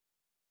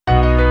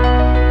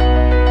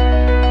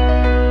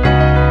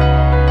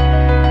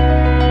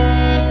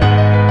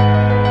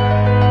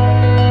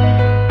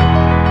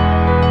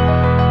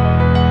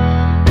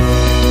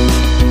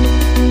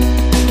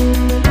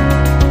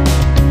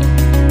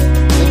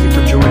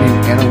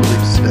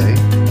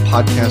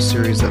podcast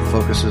series that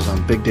focuses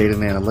on big data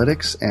and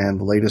analytics and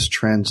the latest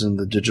trends in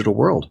the digital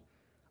world.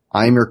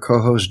 I'm your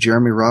co-host,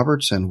 Jeremy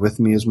Roberts, and with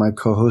me is my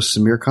co-host,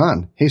 Samir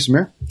Khan. Hey,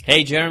 Samir.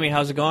 Hey, Jeremy.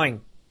 How's it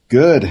going?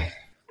 Good.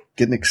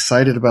 Getting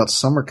excited about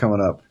summer coming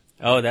up.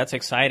 Oh, that's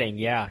exciting.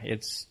 Yeah,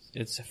 it's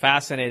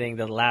fascinating.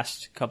 The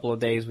last couple of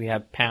days we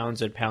have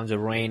pounds and pounds of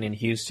rain in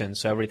Houston,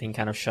 so everything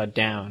kind of shut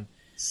down.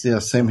 Yeah,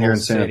 same here in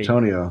San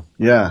Antonio.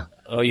 Yeah.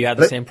 Oh, you had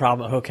the same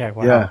problem? Okay,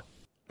 wow. Yeah.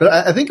 But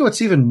I think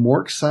what's even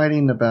more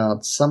exciting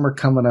about summer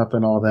coming up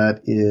and all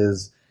that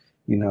is,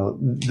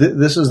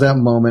 this is that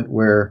moment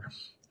where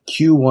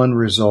Q1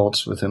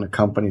 results within a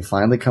company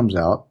finally comes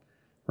out,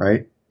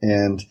 right?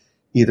 And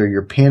either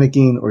you're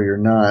panicking or you're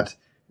not.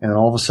 And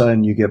all of a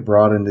sudden you get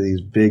brought into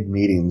these big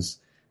meetings.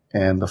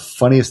 And the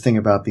funniest thing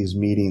about these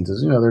meetings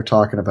is, they're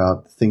talking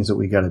about things that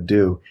we got to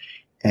do.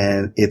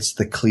 And it's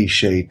the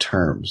cliche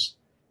terms,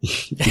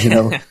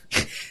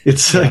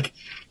 it's like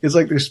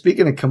they're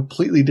speaking a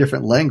completely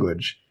different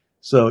language.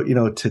 So,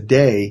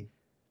 today's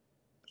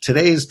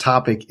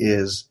topic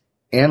is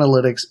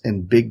analytics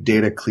and big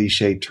data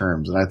cliche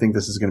terms. And I think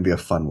this is going to be a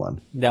fun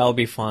one. That'll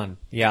be fun.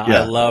 Yeah,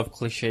 I love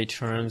cliche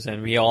terms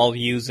and we all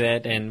use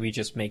it and we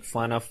just make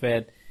fun of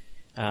it.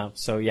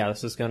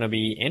 This is going to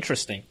be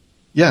interesting.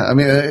 Yeah. I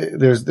mean,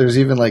 there's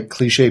even like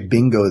cliche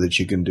bingo that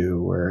you can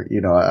do where,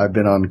 I've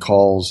been on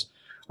calls,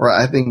 or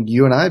I think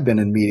you and I have been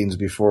in meetings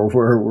before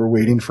where we're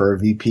waiting for our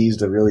VPs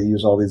to really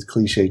use all these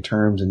cliche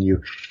terms, and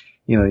you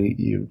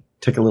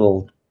take a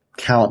little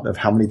count of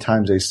how many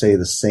times they say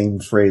the same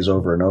phrase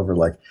over and over.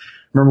 Like,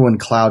 remember when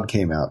cloud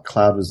came out?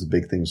 Cloud was the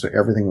big thing. So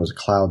everything was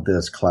cloud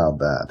this, cloud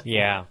that.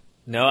 Yeah.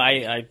 No,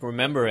 I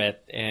remember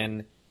it.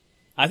 And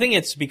I think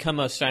it's become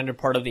a standard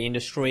part of the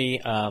industry.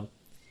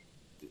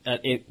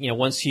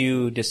 Once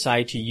you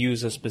decide to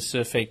use a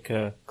specific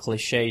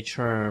cliche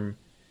term,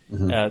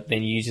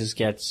 then you just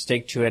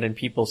stick to it, and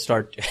people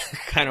start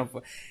kind of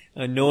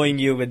annoying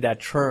you with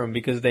that term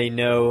because they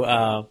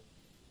know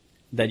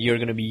that you're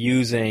going to be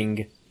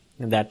using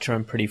that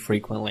term pretty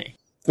frequently.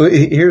 Well,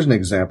 here's an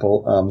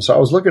example. So I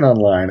was looking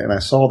online and I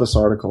saw this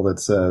article that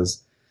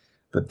says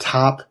the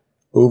top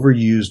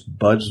overused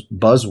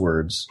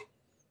buzzwords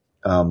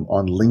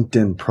on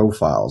LinkedIn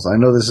profiles. I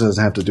know this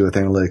doesn't have to do with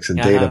analytics and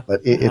data,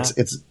 but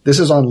this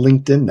is on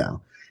LinkedIn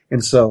now.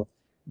 And so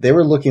they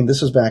were looking,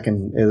 this was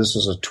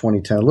a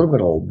 2010, a little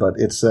bit old, but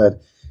it said,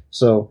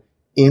 so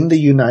in the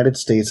United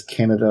States,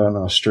 Canada, and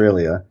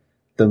Australia,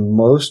 the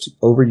most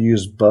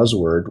overused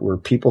buzzword were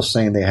people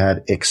saying they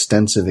had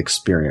extensive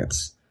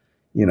experience.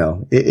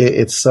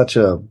 It's such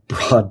a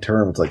broad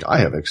term. It's like, I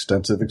have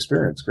extensive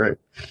experience. Great.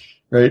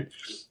 Right?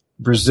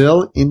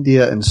 Brazil,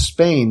 India, and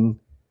Spain,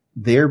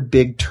 their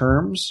big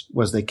terms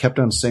was they kept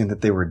on saying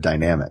that they were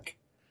dynamic.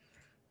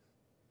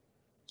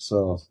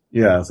 So,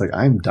 yeah, it's like,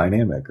 I'm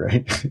dynamic,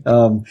 right?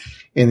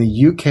 In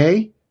the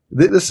UK,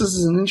 this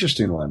is an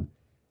interesting one.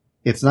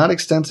 It's not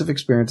extensive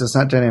experience. It's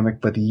not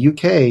dynamic, but the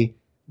UK,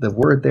 the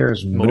word there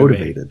is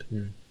motivated.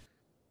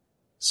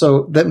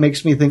 So that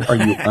makes me think, are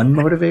you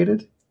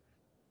unmotivated?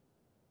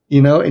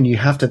 And you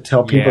have to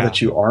tell people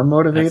that you are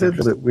motivated.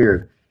 That's a bit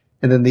weird.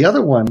 And then the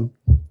other one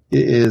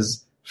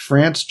is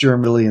France,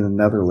 Germany, and the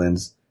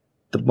Netherlands.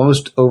 The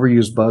most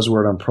overused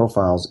buzzword on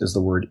profiles is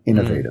the word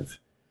innovative.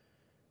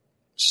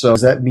 So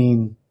does that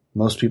mean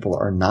most people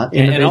are not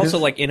innovative? And also,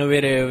 like,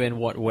 innovative in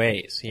what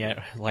ways?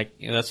 Yeah, like,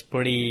 that's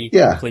pretty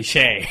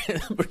cliche,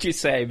 what you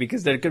say,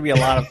 because there could be a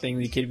lot of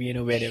things you could be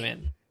innovative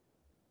in.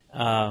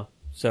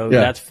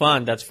 That's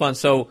fun. That's fun.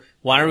 So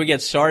why don't we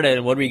get started,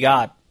 and what do we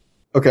got?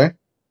 Okay.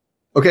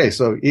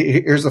 So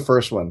here's the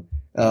first one.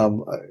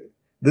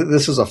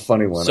 This is a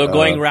funny one. So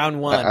going round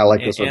one. I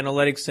like this one.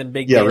 Analytics and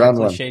big data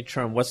cliche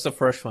term. What's the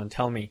first one?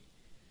 Tell me.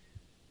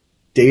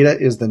 Data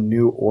is the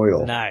new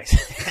oil. Nice.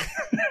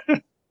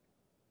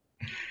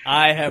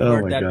 I have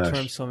heard that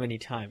term so many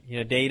times.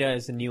 Data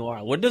is the new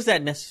oil. What does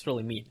that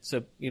necessarily mean?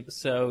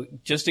 So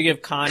just to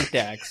give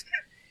context,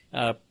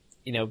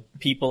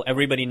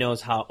 everybody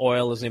knows how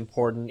oil is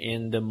important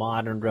in the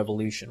modern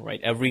revolution,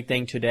 right?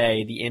 Everything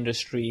today, the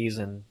industries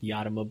and the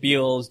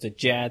automobiles, the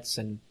jets,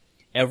 and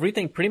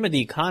everything, pretty much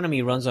the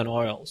economy runs on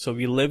oil. So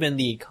we live in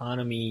the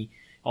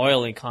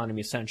oil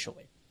economy,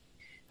 essentially.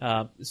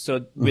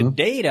 With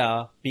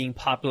data being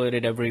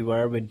populated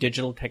everywhere, with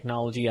digital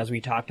technology, as we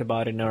talked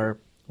about in our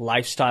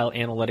Lifestyle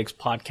Analytics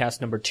podcast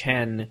number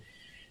 10,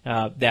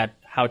 that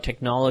how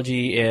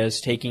technology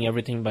is taking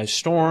everything by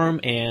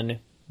storm, and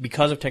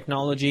because of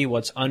technology,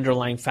 what's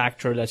underlying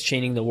factor that's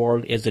changing the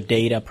world is the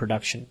data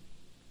production.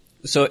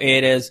 So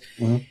it is,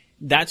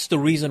 that's the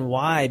reason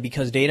why,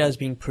 because data is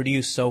being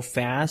produced so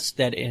fast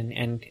that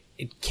and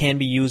it can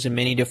be used in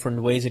many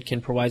different ways. It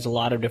can provide a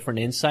lot of different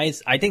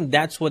insights. I think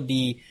that's what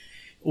the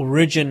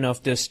origin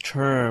of this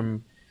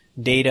term,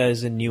 data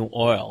is the new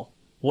oil.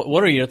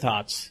 What are your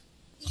thoughts?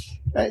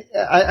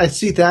 I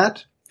see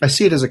that. I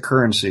see it as a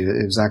currency,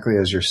 exactly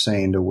as you're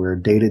saying, to where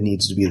data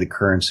needs to be the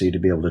currency to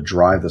be able to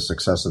drive the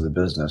success of the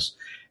business.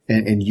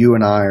 And you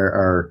and I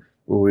are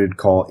what we'd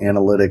call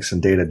analytics and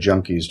data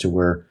junkies, to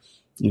where,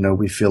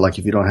 we feel like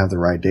if you don't have the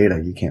right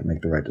data, you can't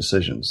make the right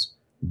decisions.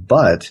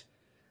 But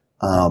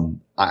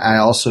I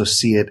also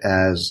see it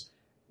as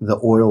the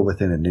oil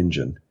within an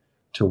engine,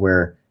 to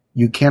where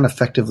you can't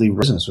effectively run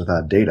business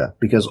without data,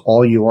 because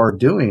all you are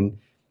doing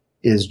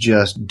is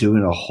just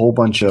doing a whole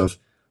bunch of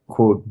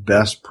quote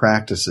best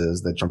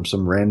practices that from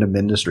some random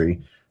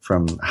industry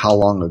from how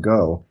long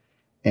ago,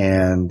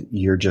 and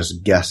you're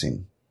just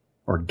guessing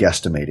or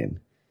guesstimating.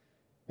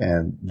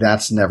 And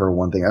that's never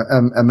one thing.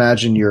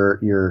 Imagine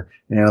you're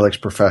an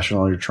analytics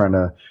professional. You're trying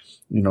to,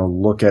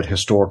 look at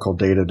historical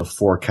data to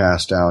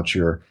forecast out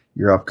your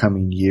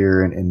upcoming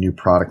year and new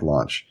product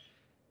launch.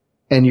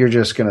 And you're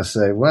just going to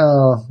say,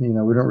 well, we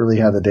don't really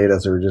have the data,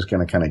 so we're just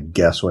going to kind of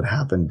guess what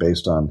happened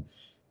based on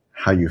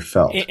how you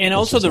felt. And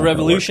also the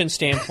revolution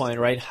standpoint,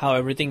 right? How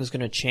everything is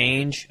going to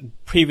change.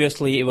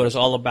 Previously, it was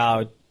all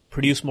about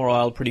produce more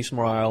oil,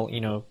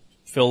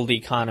 fill the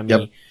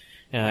economy,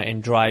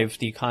 and drive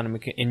the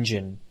economic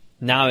engine.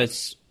 Now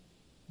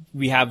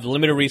we have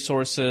limited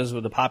resources,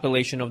 where the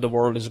population of the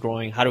world is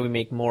growing. How do we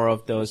make more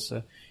of those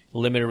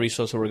limited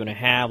resources we're going to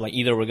have? Like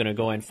either we're going to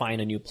go and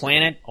find a new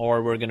planet,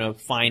 or we're going to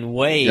find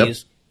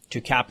ways to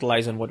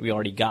capitalize on what we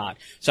already got.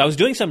 So I was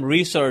doing some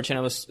research, and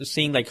I was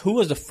seeing like who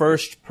was the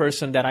first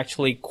person that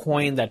actually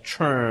coined that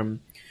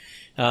term.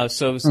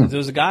 So there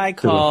was a guy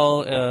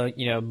called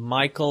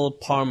Michael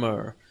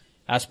Palmer,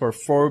 as per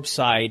Forbes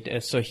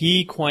site. So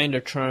he coined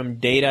the term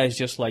 "data is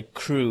just like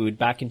crude"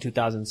 back in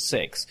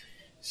 2006.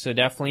 So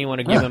definitely want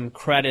to give him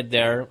credit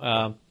there.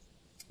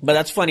 But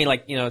that's funny,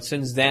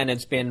 since then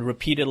it's been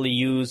repeatedly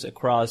used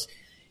across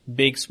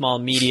big, small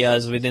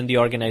medias within the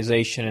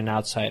organization and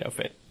outside of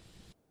it.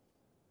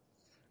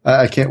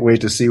 I can't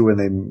wait to see when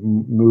they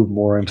move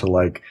more into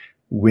like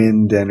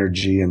wind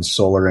energy and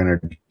solar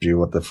energy,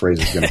 what the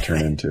phrase is going to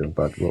turn into,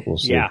 but we'll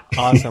see. Yeah,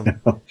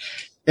 awesome.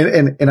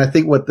 And I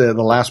think what the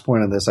last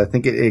point on this, I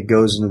think it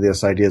goes into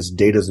this idea is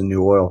data is the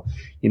new oil,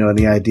 and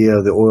the idea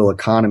of the oil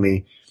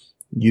economy,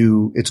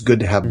 it's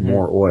good to have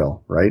more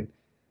oil, right?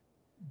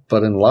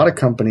 But in a lot of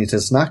companies,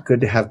 it's not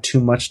good to have too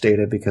much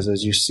data, because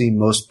as you see,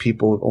 most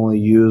people only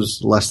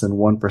use less than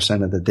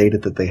 1% of the data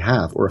that they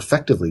have or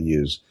effectively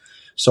use.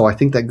 So I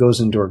think that goes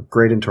into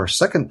our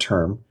second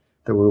term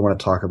that we want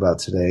to talk about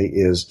today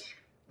is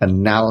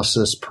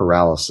analysis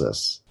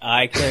paralysis.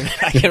 I can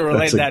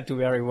relate that to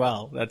very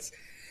well. That's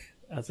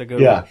a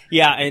good one.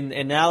 Yeah, and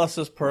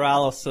analysis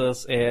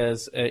paralysis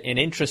is an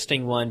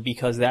interesting one,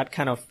 because that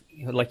kind of,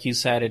 like you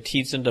said, it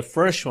teaches in the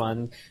first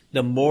one.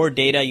 The more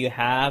data you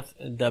have,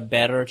 the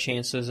better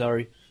chances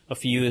are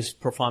of you is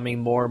performing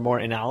more and more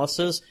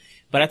analysis.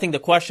 But I think the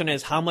question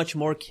is, how much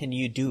more can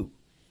you do?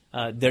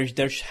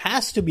 There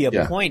has to be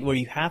a point where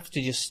you have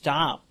to just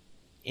stop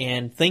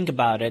and think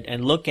about it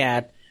and look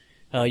at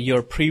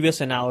your previous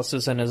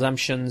analysis and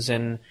assumptions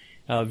and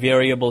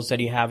variables that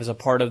you have as a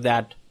part of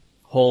that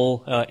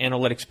whole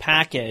analytics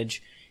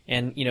package,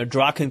 and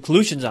draw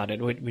conclusions on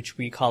it, which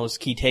we call as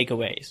key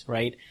takeaways,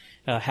 right?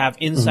 Have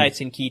insights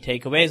in key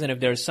takeaways, and if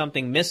there's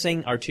something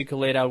missing,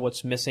 articulate out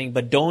what's missing,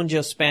 but don't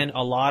just spend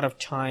a lot of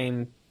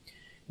time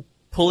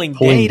pulling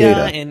data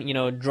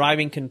and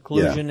driving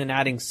conclusion and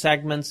adding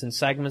segments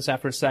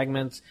after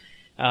segments,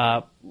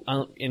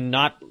 and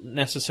not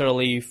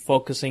necessarally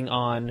focusing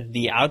on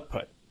the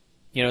output.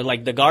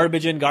 Like the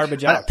garbage in,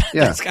 garbage out.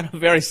 That's kind of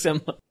very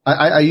similar.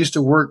 I used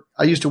to work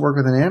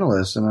with an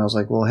analyst, and I was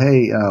like, well,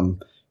 hey,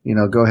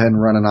 go ahead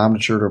and run an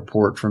Omniture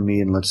report for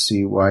me, and let's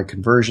see why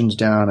conversion's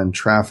down and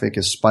traffic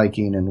is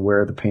spiking and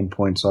where the pain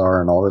points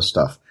are and all this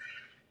stuff.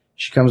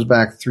 She comes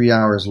back 3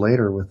 hours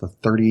later with a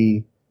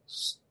 30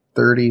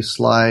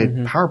 slide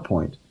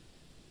PowerPoint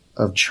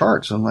of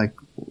charts. I'm like,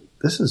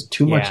 this is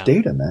too much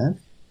data, man.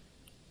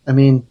 I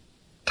mean,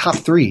 top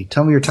three.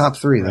 Tell me your top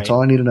three. That's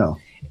all I need to know.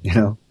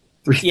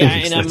 Three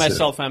things. And I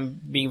myself, I'm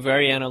being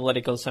very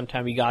analytical.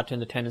 Sometimes we got in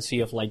the tendency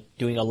of like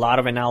doing a lot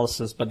of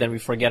analysis, but then we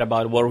forget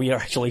about what we are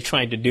actually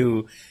trying to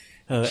do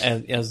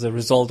as the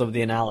result of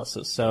the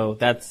analysis. So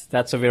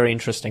that's a very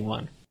interesting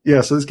one.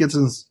 Yeah. So this gets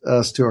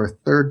us to our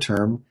third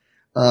term.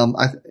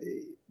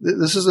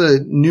 This is a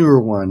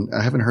newer one.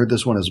 I haven't heard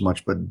this one as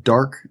much, but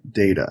dark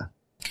data.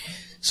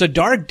 So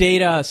dark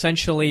data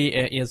essentially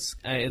is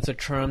it's a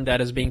term that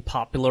is being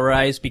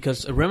popularized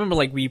because remember,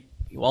 like we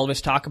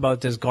always talk about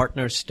this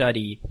Gartner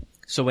study.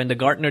 So when the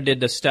Gartner did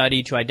the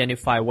study to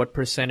identify what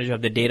percentage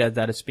of the data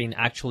that is being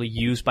actually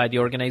used by the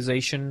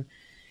organization,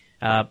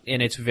 and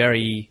it's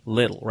very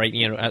little, right?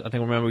 I think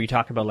remember we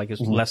talked about like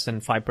it's less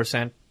than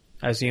 5%,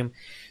 I assume.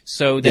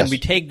 So then we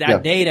take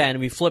that data and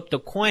we flip the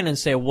coin and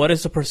say, what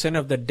is the percent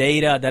of the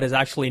data that is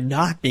actually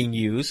not being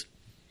used?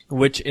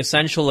 Which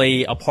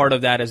essentially a part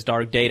of that is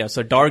dark data.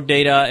 So dark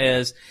data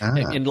is,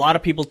 and a lot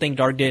of people think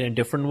dark data in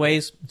different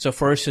ways. So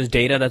first is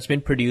data that's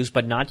been produced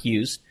but not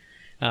used.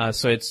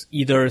 So it's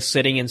either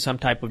sitting in some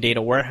type of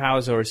data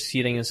warehouse or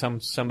sitting in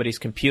somebody's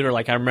computer.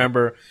 Like I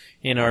remember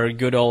in our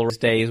good old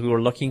days, we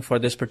were looking for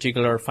this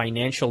particular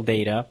financial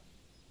data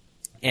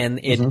and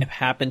it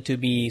happened to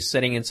be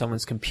sitting in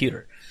someone's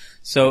computer.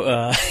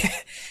 So,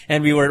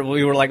 and we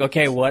were like,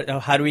 okay,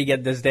 how do we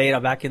get this data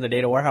back in the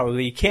data warehouse?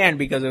 We can't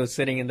because it was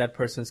sitting in that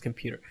person's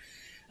computer.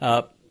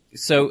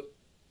 So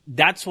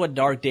That's what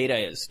dark data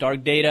is.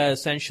 Dark data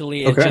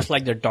essentially is just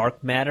like the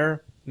dark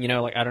matter. You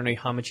know, like I don't know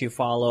how much you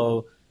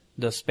follow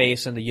the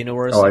space and the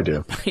universe. Oh, I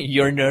do.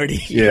 You're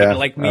nerdy. Yeah.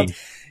 Like me.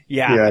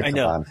 Yeah, I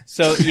know. On.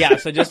 So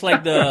just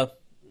like the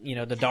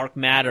dark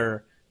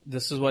matter,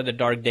 this is what the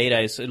dark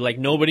data is. So, like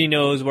nobody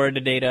knows where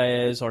the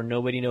data is, or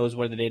nobody knows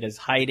where the data is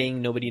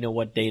hiding. Nobody knows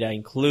what data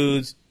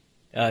includes.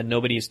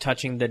 Nobody is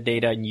touching the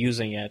data and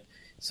using it.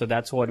 So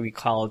that's what we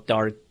call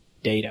dark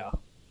data.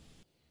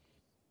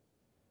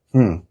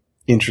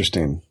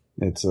 Interesting.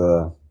 It's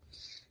kind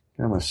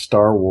of a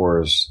Star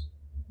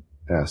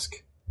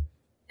Wars-esque.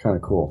 Kind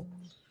of cool.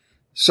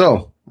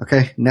 So,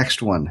 okay,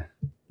 next one.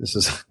 This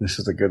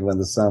is a good one.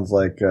 This sounds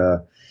like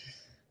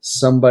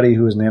somebody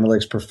who is an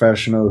analytics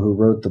professional who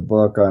wrote the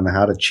book on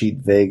how to cheat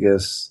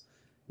Vegas,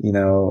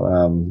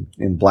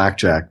 in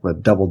blackjack,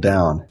 but double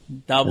down.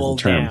 Double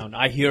down.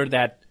 I hear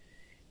that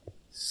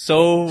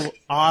so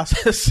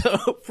awesome, so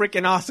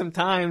freaking awesome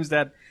times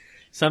that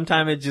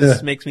sometimes it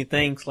just makes me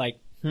think like,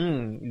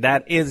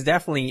 that is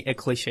definitely a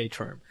cliche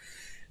term.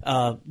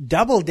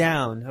 Double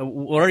down.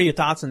 What are your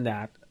thoughts on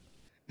that?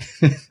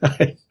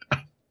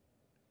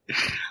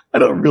 I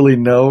don't really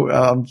know.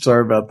 I'm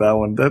sorry about that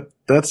one.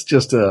 That's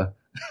just a.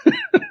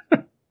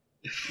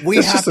 We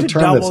have to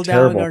double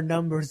down our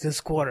numbers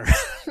this quarter.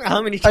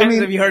 How many times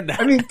have you heard that?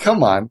 I mean,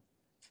 come on.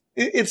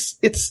 It's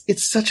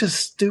such a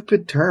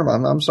stupid term.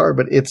 I'm sorry,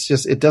 but it's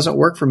just, it doesn't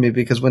work for me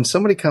because when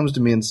somebody comes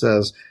to me and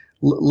says,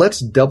 let's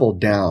double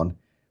down,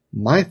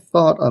 my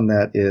thought on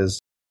that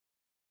is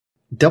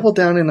double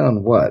down in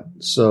on what?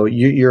 So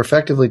you're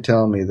effectively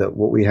telling me that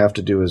what we have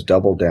to do is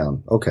double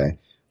down. Okay.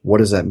 What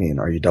does that mean?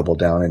 Are you double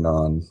downing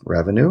on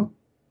revenue?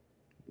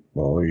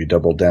 Well, are you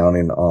double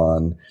downing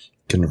on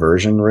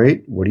conversion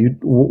rate?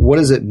 What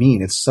does it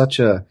mean? It's such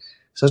a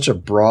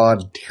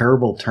broad,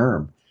 terrible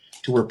term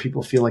to where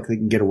people feel like they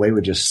can get away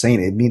with just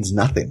saying it. It means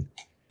nothing.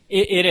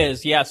 It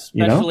is, yes.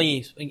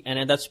 Especially,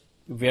 and that's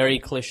very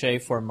cliche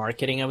for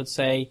marketing, I would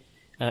say,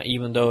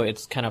 even though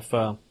it's kind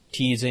of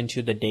teased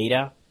into the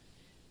data.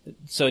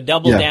 So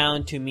double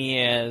down to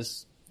me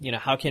is,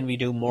 how can we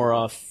do more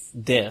of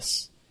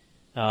this?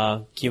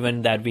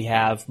 Given that we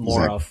have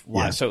more of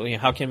Y. Yeah. So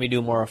how can we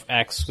do more of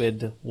X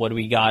with what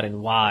we got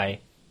in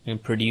Y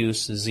and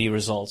produce Z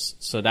results?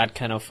 So that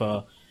kind of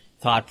a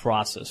thought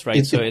process, right?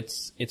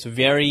 It's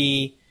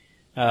very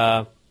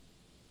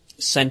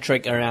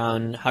centric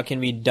around how can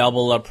we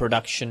double our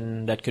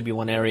production. That could be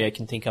one area I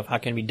can think of. How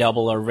can we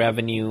double our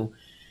revenue?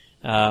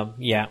 I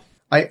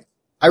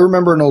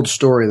remember an old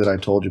story that I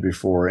told you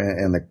before,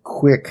 and the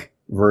quick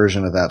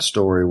version of that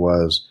story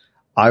was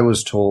I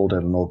was told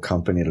at an old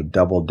company to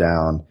double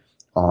down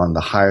on the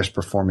highest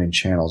performing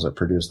channels that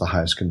produce the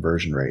highest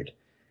conversion rate.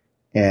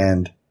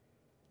 And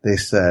they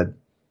said,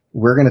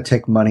 we're going to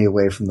take money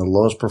away from the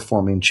lowest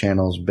performing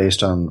channels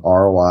based on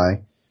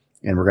ROI,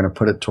 and we're going to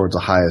put it towards the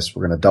highest.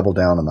 We're going to double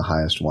down on the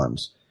highest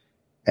ones.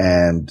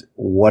 And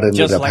what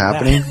ended up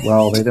happening? That.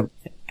 Well, they didn't.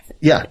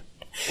 Yeah.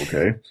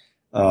 Okay.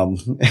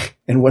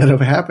 And what ended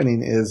up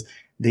happening is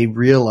they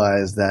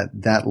realized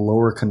that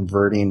lower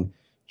converting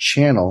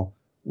channel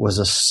was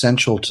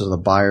essential to the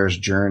buyer's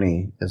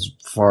journey as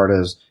far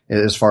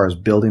as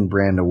building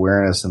brand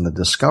awareness in the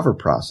discover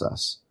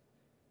process.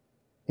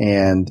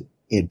 And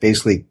it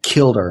basically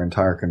killed our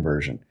entire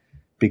conversion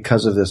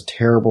because of this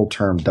terrible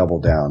term double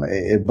down.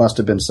 It must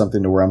have been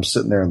something to where I'm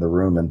sitting there in the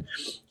room and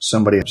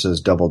somebody says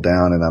double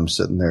down and I'm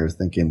sitting there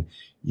thinking,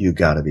 you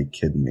gotta be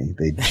kidding me.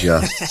 They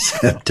just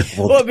said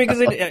double down. Well,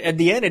 because at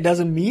the end it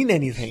doesn't mean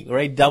anything,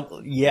 right? It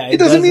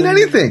doesn't mean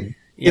anything.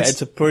 Yeah,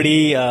 it's a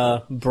pretty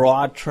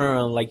broad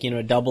term, like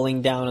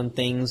doubling down on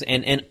things,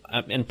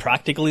 and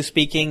practically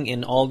speaking,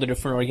 in all the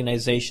different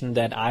organizations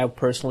that I have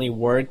personally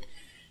worked,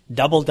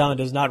 double down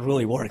does not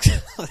really work.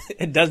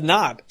 It does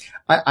not.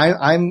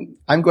 I'm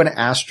going to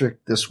asterisk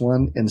this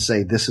one and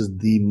say this is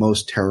the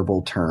most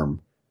terrible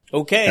term.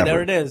 Okay, ever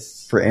there it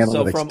is. For analytics,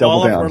 so from double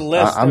all down. Of our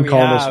lists I'm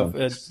calling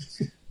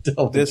this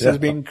one. This has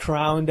been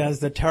crowned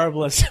as the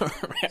terriblest term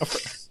ever.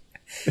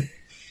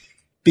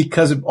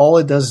 Because all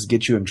it does is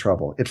get you in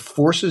trouble. It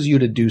forces you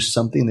to do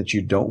something that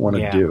you don't want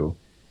to do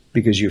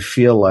because you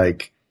feel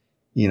like,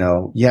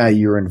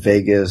 you're in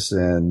Vegas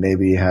and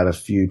maybe you had a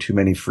few too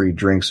many free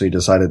drinks, so you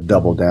decided to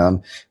double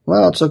down.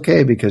 Well, it's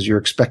okay because you're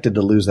expected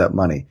to lose that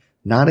money.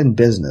 Not in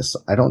business.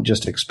 I don't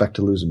just expect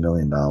to lose $1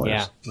 million.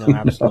 Yeah, no,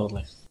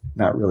 absolutely.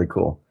 Not really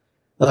cool.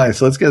 All right,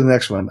 so let's get to the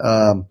next one.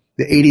 The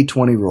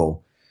 80-20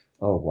 rule.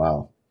 Oh,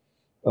 wow.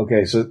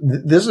 Okay, so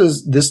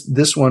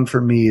this one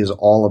for me is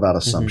all about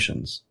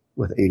assumptions.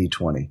 With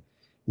 80-20,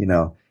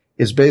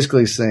 is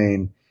basically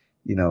saying,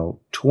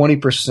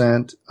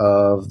 20%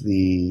 of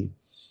the,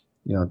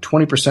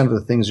 20% of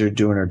the things you're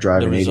doing are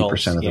driving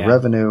 80% of the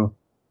revenue.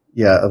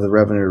 Yeah. Of the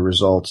revenue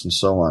results and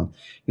so on.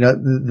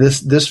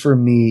 This for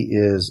me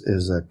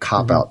is a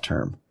cop out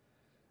term.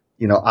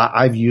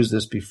 I've used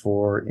this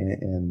before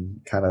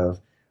in kind of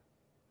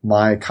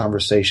my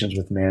conversations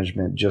with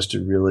management just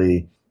to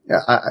really,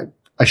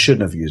 I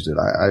shouldn't have used it.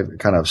 I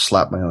kind of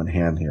slapped my own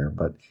hand here,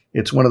 but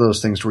it's one of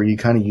those things where you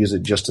kind of use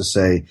it just to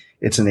say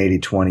it's an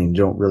 80-20 and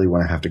you don't really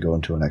want to have to go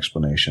into an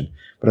explanation.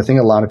 But I think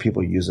a lot of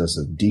people use it as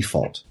a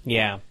default.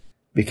 Yeah.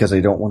 Because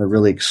they don't want to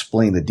really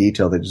explain the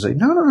detail. They just say,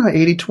 no,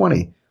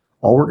 80-20.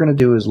 All we're going to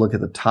do is look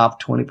at the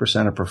top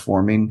 20% of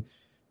performing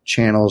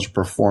channels,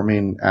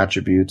 performing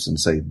attributes, and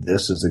say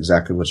this is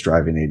exactly what's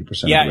driving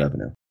 80% of the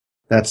revenue.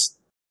 That's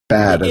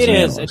bad as an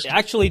analyst.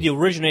 Actually, the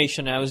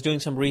origination, I was doing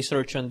some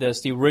research on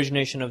this, the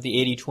origination of the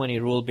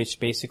 80-20 rule, which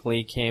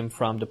basically came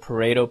from the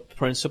Pareto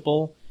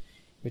principle,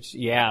 so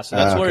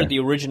that's where the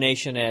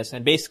origination is.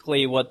 And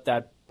basically what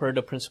that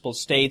Pareto principle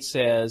states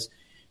is,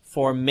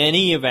 for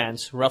many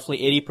events, roughly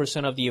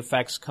 80% of the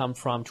effects come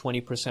from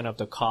 20% of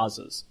the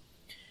causes.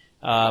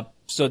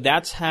 So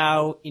that's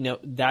how,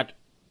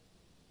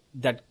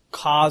 that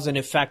cause and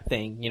effect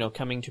thing,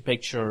 coming to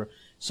picture.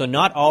 So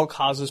not all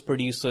causes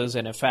produces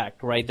an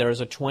effect, right?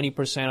 There's a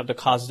 20% of the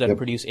causes that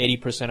produce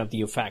 80% of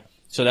the effect.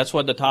 So that's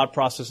what the thought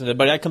process is.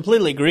 But I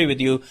completely agree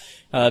with you.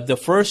 The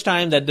first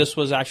time that this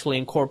was actually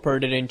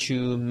incorporated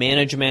into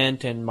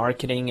management and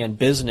marketing and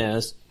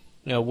business,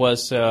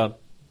 was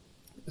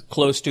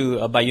close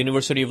to by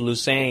University of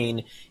Lausanne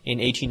in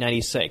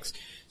 1896.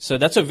 So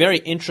that's a very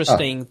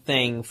interesting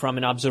thing from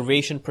an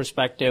observation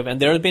perspective. And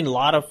there have been a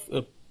lot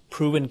of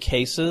proven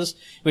cases,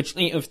 which,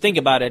 if you think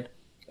about it,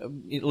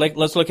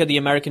 let's look at the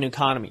American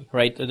economy,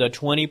 right? The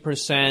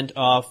 20%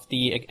 of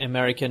the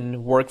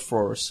American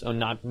workforce, or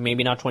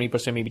maybe not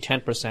 20%, maybe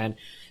 10%,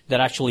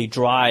 that actually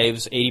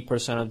drives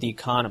 80% of the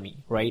economy,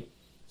 right?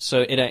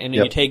 So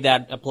you take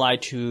that, apply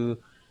to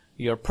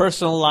your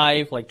personal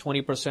life, like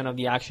 20% of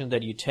the action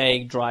that you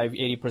take drive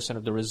 80%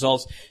 of the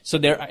results. So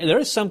there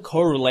is some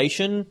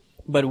correlation,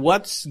 but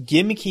what's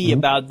gimmicky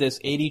about this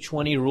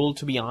 80-20 rule,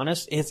 to be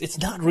honest, is it's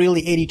not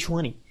really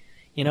 80-20.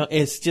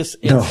 It's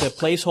a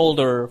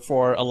placeholder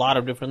for a lot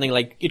of different things.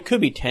 Like, it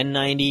could be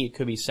 10-90, it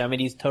could be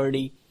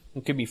 70-30,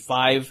 it could be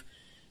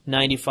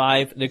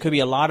 5-95. There could be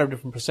a lot of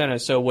different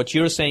percentages. So what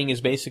you're saying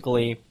is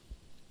basically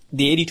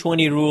the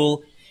 80-20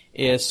 rule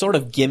is sort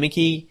of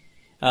gimmicky,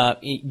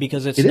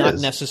 because it's not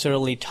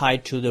necessarily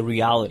tied to the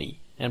reality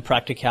and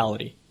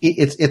practicality.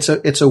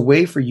 It's a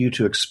way for you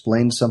to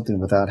explain something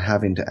without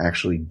having to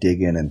actually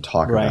dig in and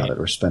talk about it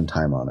or spend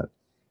time on it.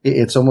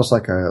 It's almost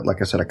like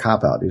I said, a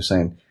cop-out. You're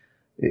saying,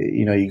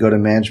 you go to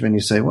management and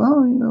you say, well,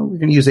 we're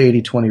going to use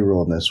the 80-20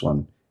 rule in this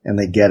one. And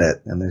they get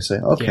it. And they say,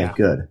 okay,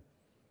 good.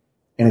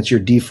 And it's your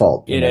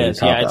default. It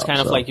is. Yeah. It's kind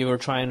of like you were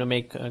trying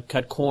to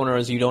cut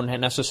corners. You don't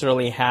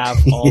necessarily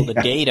have all the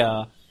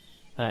data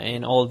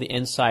and all the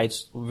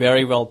insights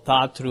very well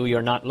thought through.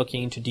 You're not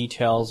looking into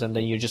details, and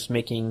then you're just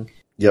making,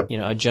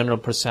 a general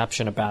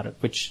perception about it,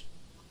 which,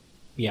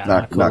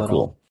 not cool at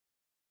all.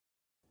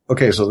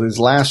 Okay. So these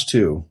last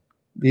two,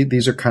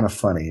 these are kind of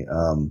funny.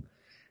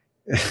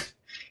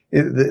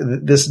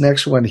 This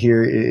next one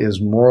here is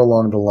more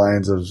along the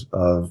lines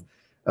of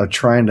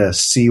trying to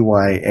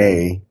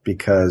CYA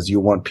because you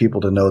want people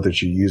to know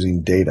that you're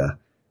using data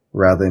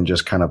rather than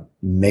just kind of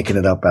making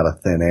it up out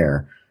of thin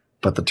air.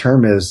 But the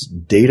term is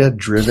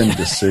data-driven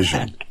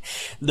decision.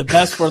 The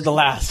best for the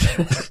last.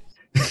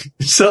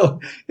 So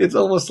it's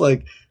almost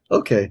like,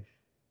 okay,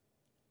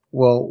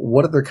 well,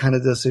 what other kind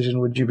of decision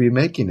would you be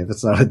making if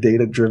it's not a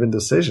data-driven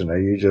decision? Are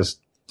you just...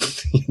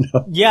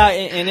 Yeah,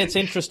 and it's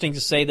interesting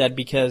to say that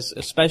because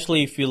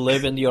especially if you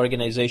live in the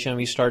organization,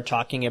 we start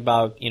talking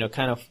about,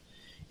 kind of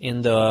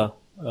in the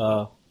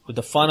with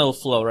the funnel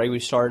flow, right? We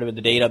started with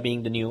the data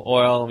being the new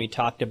oil, and we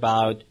talked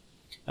about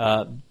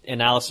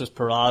analysis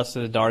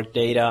paralysis, dark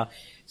data.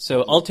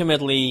 So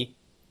ultimately,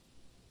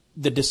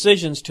 the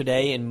decisions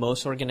today in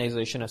most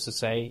organizations, as to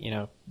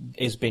say,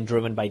 is being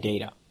driven by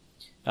data.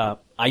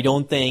 I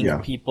don't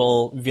think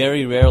people,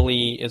 very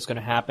rarely it's going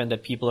to happen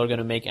that people are going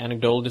to make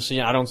anecdotal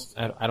decisions.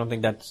 I don't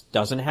think that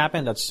doesn't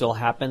happen. That still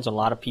happens. A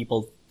lot of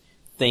people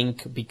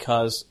think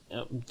because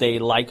they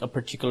like a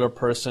particular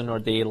person or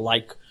they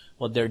like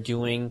what they're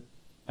doing.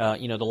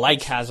 The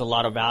like has a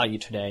lot of value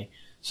today.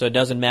 So it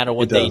doesn't matter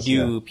what they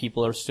do. Yeah.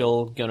 People are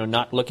still going to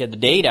not look at the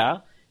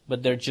data,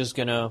 but they're just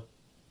going to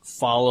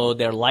follow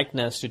their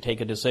likeness to take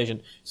a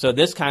decision. So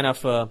this kind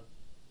of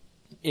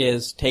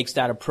takes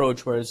that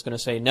approach where it's going to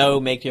say,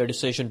 no, make your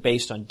decision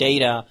based on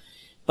data.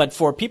 But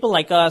for people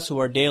like us who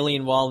are daily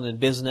involved in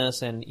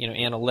business and,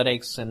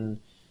 analytics and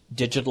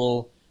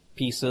digital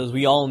pieces,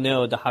 we all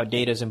know how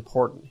data is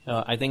important.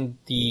 I think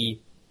the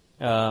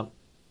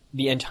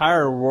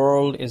entire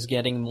world is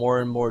getting more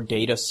and more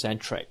data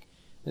centric.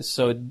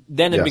 So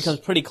then it becomes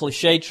pretty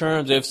cliche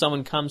terms if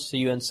someone comes to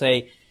you and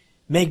say,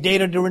 make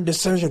data-driven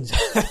decisions.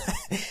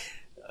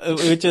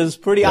 Which is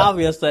pretty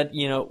obvious that,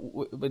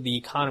 with the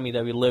economy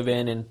that we live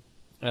in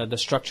and the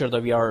structure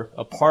that we are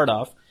a part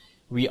of,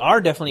 we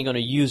are definitely going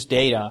to use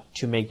data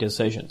to make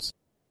decisions.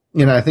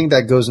 I think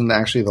that goes into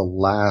actually the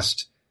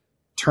last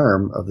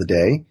term of the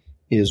day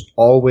is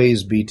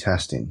always be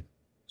testing.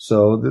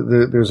 So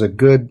there's a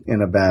good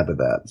and a bad to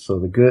that. So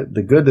the good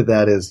to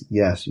that is,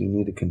 yes, you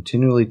need to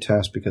continually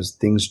test because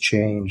things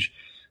change,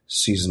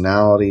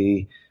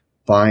 seasonality,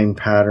 buying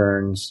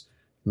patterns,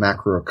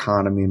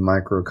 macroeconomy,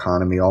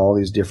 microeconomy, all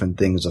these different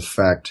things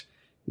affect,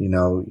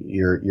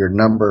 your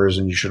numbers,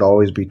 and you should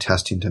always be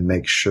testing to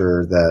make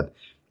sure that,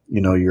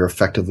 you're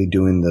effectively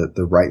doing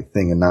the right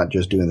thing and not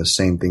just doing the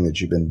same thing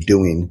that you've been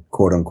doing,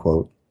 quote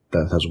unquote,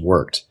 that has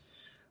worked.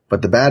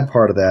 But the bad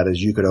part of that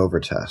is you could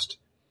overtest.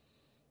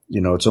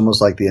 It's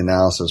almost like the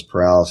analysis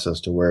paralysis,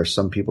 to where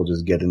some people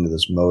just get into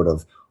this mode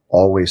of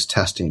always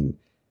testing,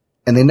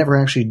 and they never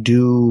actually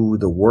do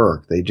the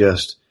work. They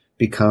just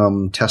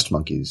become test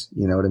monkeys.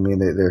 You know what I mean?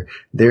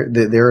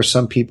 There are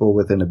some people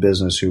within a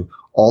business who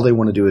all they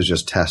want to do is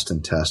just test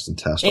and test and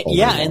test. All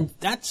day long. And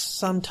that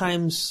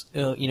sometimes,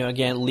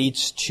 again,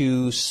 leads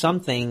to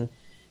something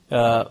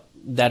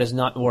that is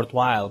not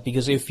worthwhile.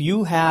 Because if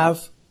you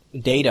have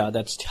data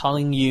that's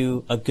telling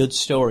you a good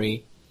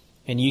story,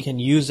 and you can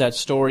use that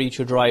story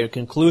to draw your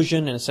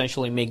conclusion and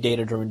essentially make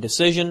data-driven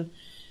decision,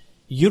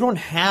 you don't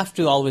have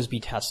to always be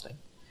testing.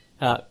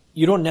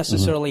 You don't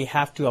necessarily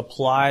have to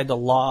apply the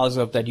laws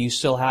of that. You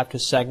still have to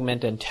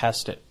segment and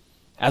test it.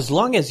 As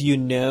long as you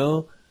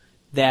know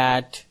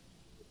that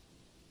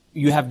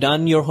you have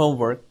done your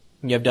homework,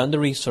 you have done the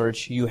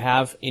research, you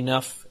have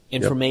enough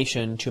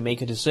information to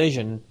make a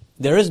decision,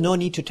 there is no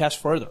need to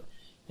test further.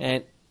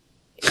 And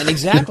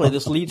exactly,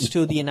 this leads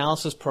to the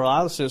analysis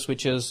paralysis,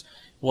 which is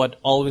what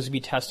always be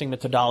testing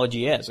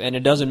methodology is. And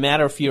it doesn't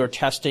matter if you're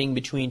testing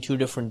between two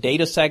different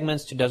data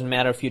segments. It doesn't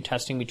matter if you're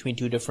testing between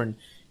two different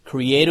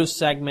creative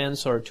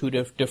segments or two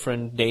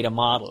different data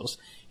models.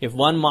 If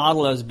one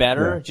model is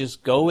better,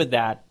 just go with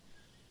that.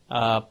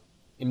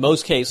 In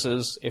most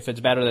cases, if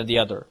it's better than the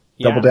other.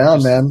 Double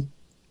down, man.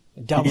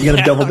 You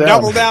gotta double down.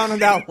 Double down on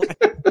that one.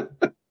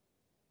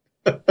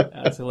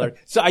 That's hilarious.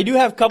 So I do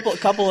have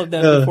couple of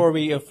them before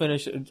we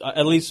finish.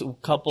 At least a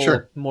couple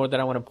more that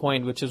I want to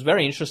point, which is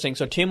very interesting.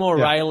 So Tim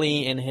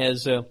O'Reilly in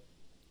his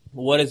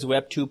 "What is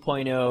Web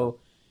 2.0,"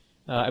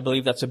 I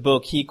believe that's a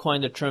book. He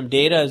coined the term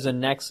 "data is the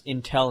next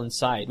Intel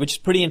Inside," which is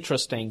pretty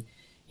interesting.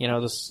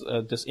 This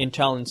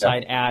Intel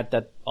Inside ad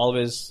that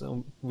always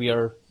we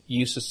are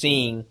used to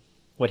seeing.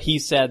 What he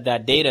said,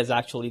 that data is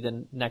actually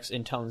the next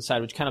Intel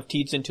Inside, which kind of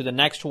teeds into the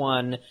next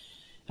one,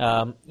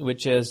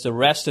 which is the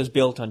rest is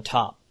built on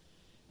top,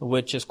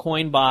 which is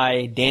coined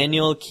by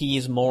Daniel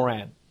Keyes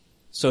Moran.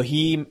 So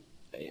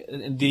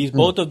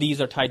both of these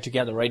are tied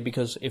together, right?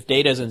 Because if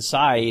data is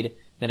inside,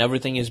 then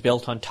everything is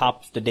built on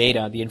top of the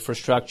data, the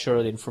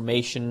infrastructure, the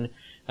information,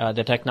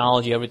 the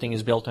technology, everything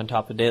is built on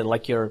top of data.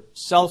 Like your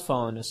cell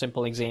phone, a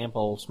simple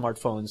example,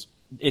 smartphones,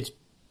 it's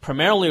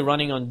primarily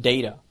running on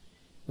data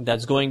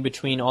that's going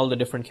between all the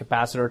different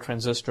capacitor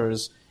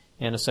transistors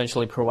and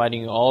essentially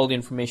providing all the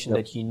information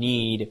that you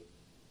need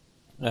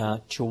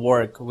to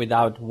work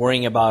without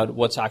worrying about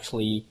what's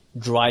actually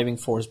driving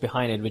force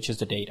behind it, which is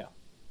the data.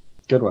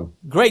 Good one.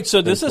 Great.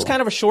 So this is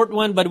kind of a short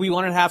one, but we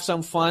wanted to have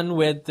some fun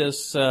with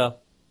this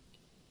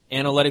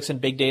analytics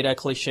and big data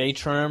cliche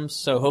terms.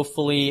 So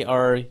hopefully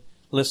our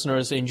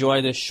listeners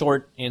enjoy this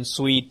short and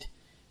sweet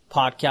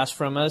podcast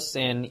from us,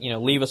 and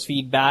leave us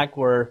feedback.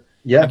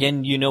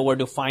 Again, you know where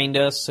to find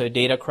us,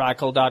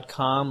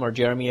 datacrackle.com or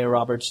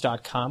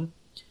jeremyaroberts.com.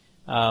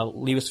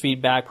 Leave us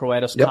feedback,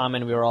 provide us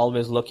comment. We are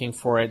always looking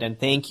for it. And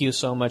thank you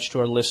so much to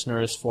our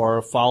listeners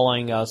for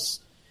following us.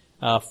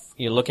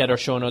 You look at our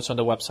show notes on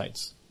the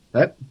websites.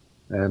 Right.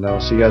 And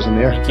I'll see you guys in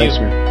the air. Thank Thanks,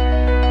 you.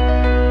 man.